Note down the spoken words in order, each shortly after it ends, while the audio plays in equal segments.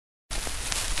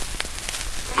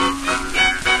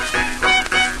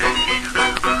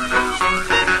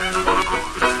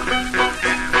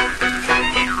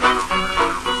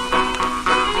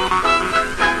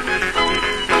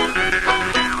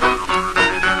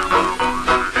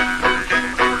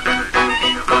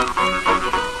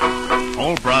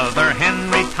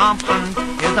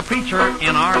preacher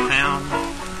in our town,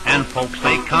 and folks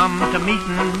they come to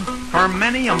meetin' for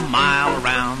many a mile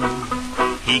around.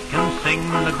 He can sing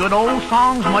the good old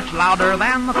songs much louder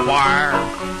than the choir.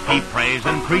 He prays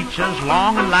and preaches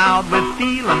long and loud with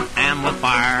feeling and with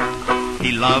fire.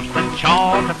 He loves to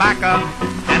chaw tobacco,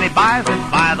 and he buys it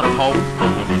by the poke.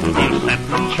 He'll set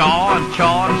and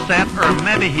chaw and set, or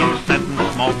maybe he'll set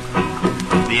and smoke.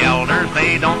 The elders,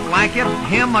 they don't like it,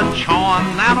 him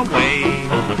a-chawing that away.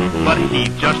 But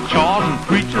he just chaws and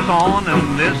preaches on,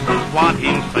 and this is what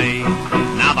he'll say.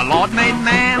 Now the Lord made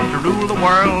man to rule the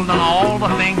world and all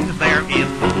the things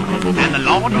therein. And the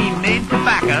Lord, he made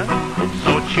tobacco,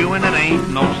 so chewing it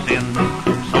ain't no sin.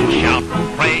 So shout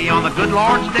and pray on the good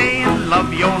Lord's day and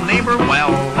love your neighbor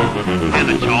well.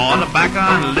 And a chaw of tobacco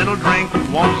and a little drink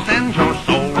won't send your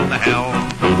soul to hell.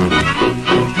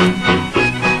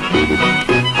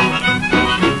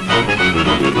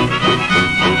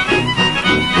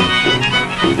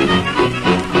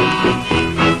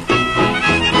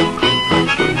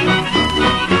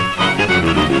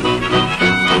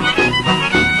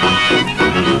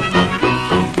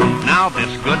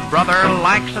 Brother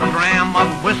likes a dram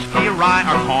of whiskey, rye,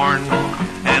 or corn,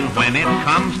 and when it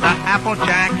comes to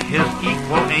Applejack, his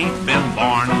equal ain't been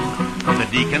born. The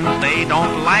deacons, they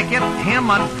don't like it, him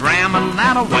a drammin'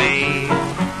 that away.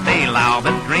 They allow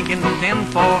that drinking's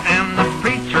sinful, and the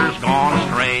preacher's gone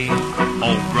astray.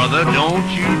 Oh, brother, don't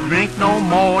you drink no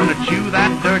more than to chew that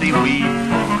dirty weed.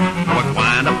 We're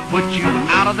going to put you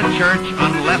out of the church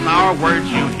unless our words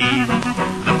you heed.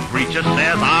 The preacher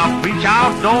says I'll preach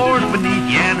outdoors beneath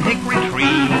yan hickory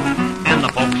tree, and the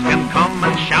folks can come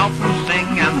and shout and sing,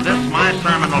 and this my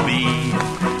sermon'll be.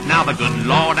 Now the good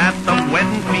Lord at the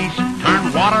wedding feast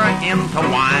turned water into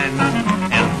wine,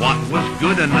 and what was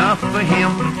good enough for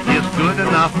him is good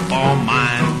enough for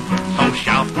mine. So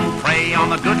shout and pray on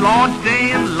the good Lord's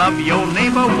day and love your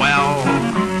neighbor well,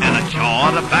 and a chaw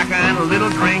of tobacco and a little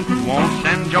drink won't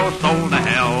send your soul to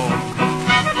hell.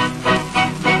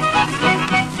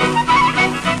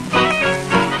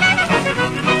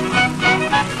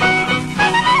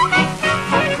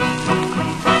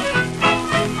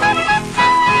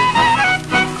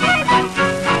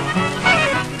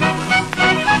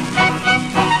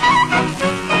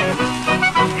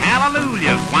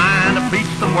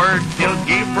 Till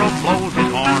Gabriel blows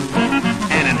his horn,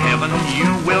 and in heaven you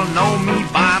will know me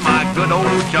by my good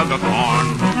old jug of corn.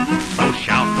 So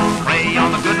shout and pray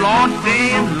on the good Lord's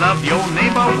day and love your neighbor